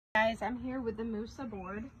Guys, I'm here with the Mousa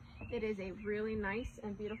board. It is a really nice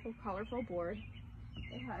and beautiful, colorful board.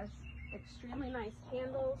 It has extremely nice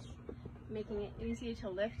handles, making it easy to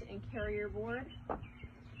lift and carry your board.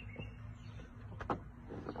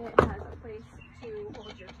 It has a place to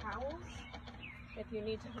hold your towels. If you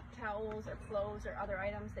need to hook towels or clothes or other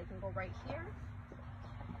items, they can go right here.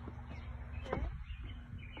 Okay.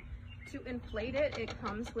 To inflate it, it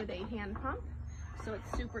comes with a hand pump. So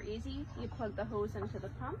it's super easy. You plug the hose into the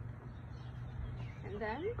pump, and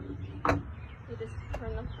then you just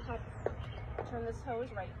turn this hose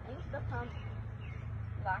right into the pump,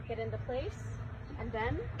 lock it into place, and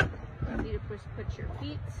then you need to put your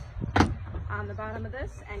feet on the bottom of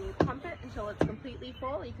this and you pump it until it's completely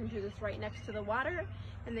full. You can do this right next to the water,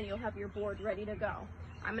 and then you'll have your board ready to go.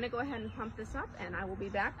 I'm going to go ahead and pump this up, and I will be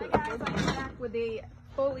back with a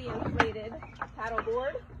fully inflated paddle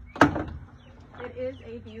board. It is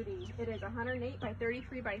a beauty. It is 108 by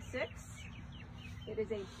 33 by 6. It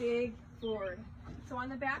is a big board. So on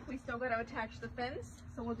the back, we still got to attach the fins,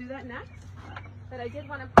 so we'll do that next. But I did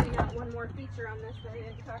want to point out one more feature on this that I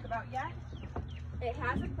didn't talk about yet. It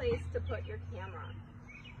has a place to put your camera.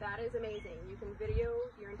 That is amazing. You can video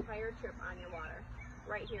your entire trip on your water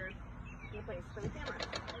right here in the place for the camera.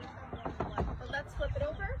 But let's flip it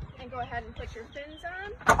over and go ahead and put your fins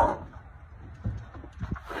on.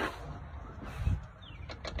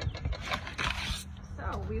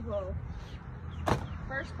 So we will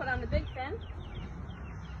first put on the big fin.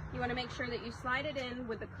 You want to make sure that you slide it in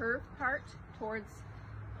with the curved part towards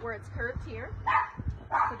where it's curved here.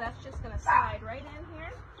 So that's just going to slide right in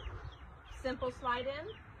here. Simple slide in,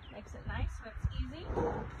 makes it nice so it's easy.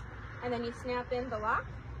 And then you snap in the lock,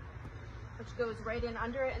 which goes right in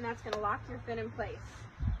under it, and that's going to lock your fin in place.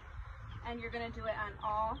 And you're going to do it on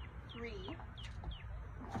all three.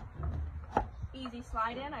 Easy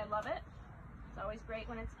slide in, I love it. It's always great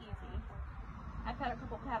when it's easy. I've had a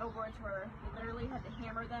couple paddle boards where you literally had to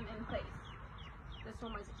hammer them in place. This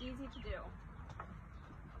one was easy to do.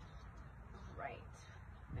 Right.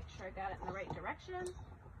 Make sure I got it in the right direction.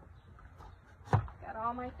 Got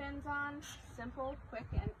all my fins on. Simple, quick,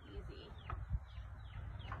 and easy.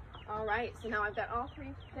 All right, so now I've got all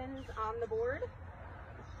three fins on the board.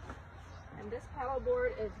 And this paddle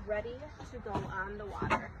board is ready to go on the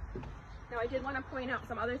water. Now I did want to point out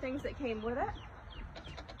some other things that came with it.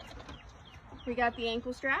 We got the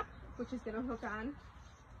ankle strap, which is going to hook on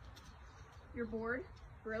your board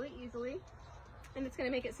really easily. And it's going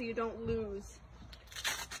to make it so you don't lose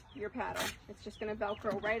your paddle. It's just going to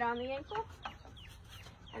Velcro right on the ankle.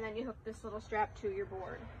 And then you hook this little strap to your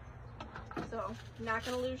board. So you're not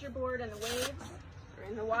going to lose your board in the waves or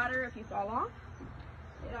in the water if you fall off.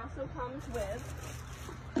 It also comes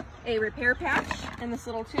with a repair patch in this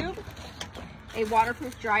little tube, a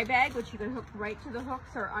waterproof dry bag, which you can hook right to the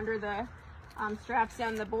hooks or under the straps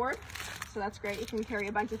on the board. So that's great. You can carry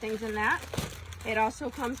a bunch of things in that. It also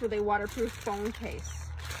comes with a waterproof phone case.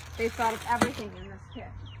 They've thought of everything in this kit.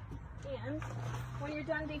 And when you're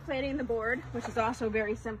done deflating the board, which is also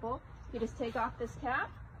very simple, you just take off this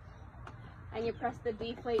cap and you press the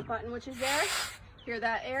deflate button, which is there. Hear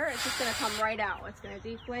that air? It's just going to come right out. It's going to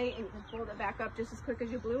deflate, and you can fold it back up just as quick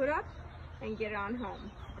as you blew it up and get it on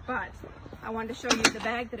home. But I wanted to show you the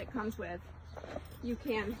bag that it comes with. You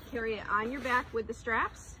can carry it on your back with the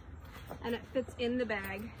straps, and it fits in the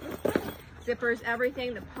bag. Zippers,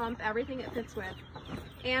 everything, the pump, everything it fits with.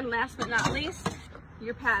 And last but not least,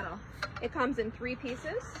 your paddle. It comes in 3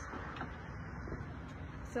 pieces.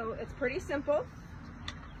 So it's pretty simple.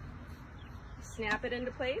 Snap it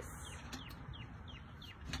into place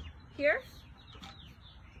here,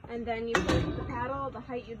 and then you put the paddle the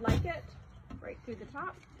height you'd like it right through the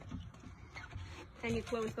top, and you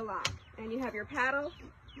close the lock, and you have your paddle.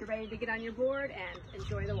 You're ready to get on your board and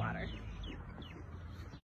enjoy the water.